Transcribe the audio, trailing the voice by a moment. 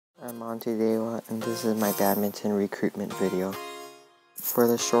I'm Monty Dewa, and this is my badminton recruitment video. For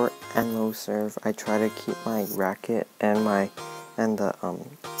the short and low serve, I try to keep my racket and the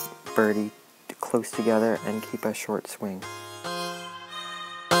birdie close together and keep a short swing.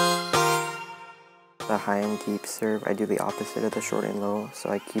 The high and deep serve, I do the opposite of the short and low, so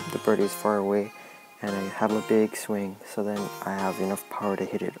I keep the birdies far away and I have a big swing, so then I have enough power to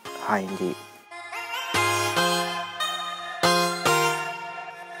hit it high and deep.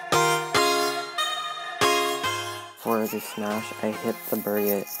 For the smash, I hit the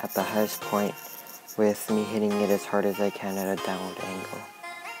birdie at the highest point with me hitting it as hard as I can at a downward angle.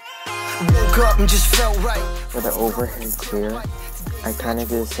 Woke up and just felt right. For the overhead clear, I kind of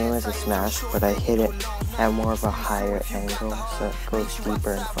do the same as a smash, but I hit it at more of a higher angle so it goes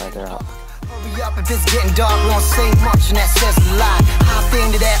deeper and farther out. Hurry up if it's getting dark, won't say much and that says a lot. Hop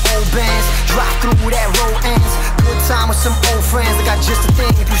into that old Benz, drive through that road ends. Good time with some old friends, I got just a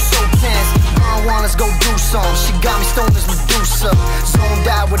thing if you so tense. I want us go do something, she got me stoned as Medusa. Zoned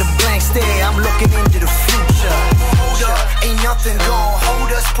out with a blank stare, I'm looking into the future. Hold up, ain't nothing gon'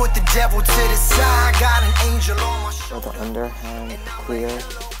 hold us, put the devil to the side. Got an angel on my shoulder. For the underhand clear,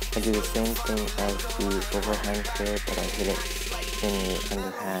 I do the same thing as the overhand clear, but I hit it in the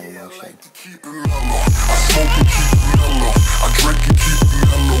underhand motion.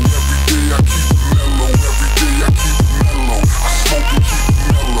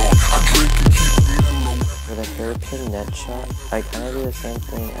 For the hairpin net shot, I kind of do the same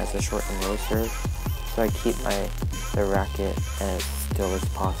thing as the short and low serve, so I keep the racket as still as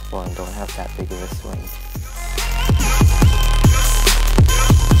possible and don't have that big of a swing.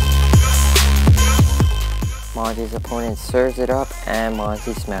 Monty's opponent serves it up and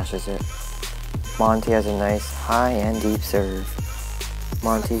Monty smashes it. Monty has a nice high and deep serve.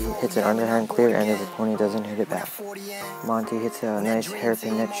 Monty hits an underhand clear and his opponent doesn't hit it back. Monty hits a nice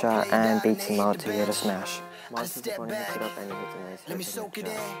hairpin net shot and baits him out to hit a smash. Monty's opponent hits it up and he hits a nice hairpin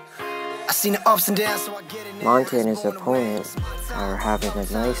net shot. Monty and his opponent are having a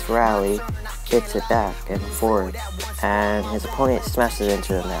nice rally, hits it back and forth, and his opponent smashes it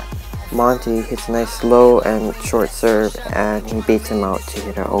into the net. Monty hits a nice low and short serve and he baits him out to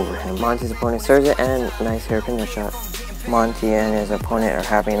hit it over him. Monty's opponent serves it and nice hairpin net shot. Monty and his opponent are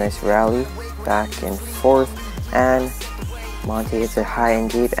having a nice rally back and forth, and Monty hits it high and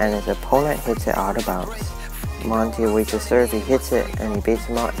deep and his opponent hits it out of bounds. Monty awaits a serve, he hits it and he baits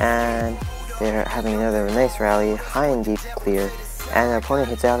him out, and they're having another nice rally, high and deep clear, and the opponent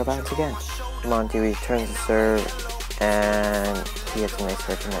hits it out of bounds again. Monty returns the serve and he hits a nice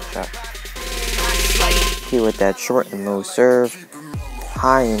hairpin net shot. He with that short and low serve,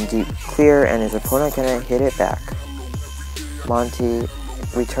 high and deep clear, and his opponent cannot hit it back. Monty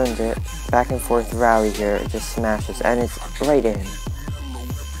returns it, back and forth rally here, it just smashes, and it's right in.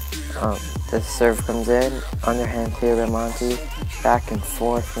 The serve comes in, underhand clear by Monty, back and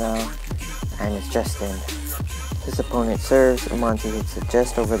forth now, and it's just in. His opponent serves, and Monty hits it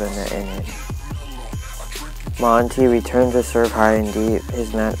just over the net and in. Monty returns the serve high and deep,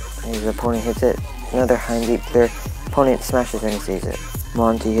 his opponent hits it, another high and deep clear, opponent smashes and he saves it.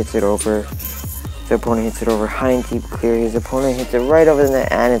 Monty hits it over, the opponent hits it over, high and deep clear, his opponent hits it right over the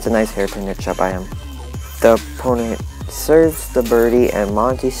net, and it's a nice hairpin net shot by him. The opponent serves the birdie and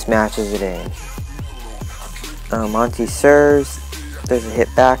Monty smashes it in. Monty serves, there's a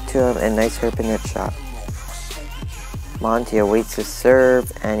hit back to him, and nice hairpin net shot. Monty awaits the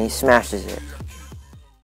serve and he smashes it.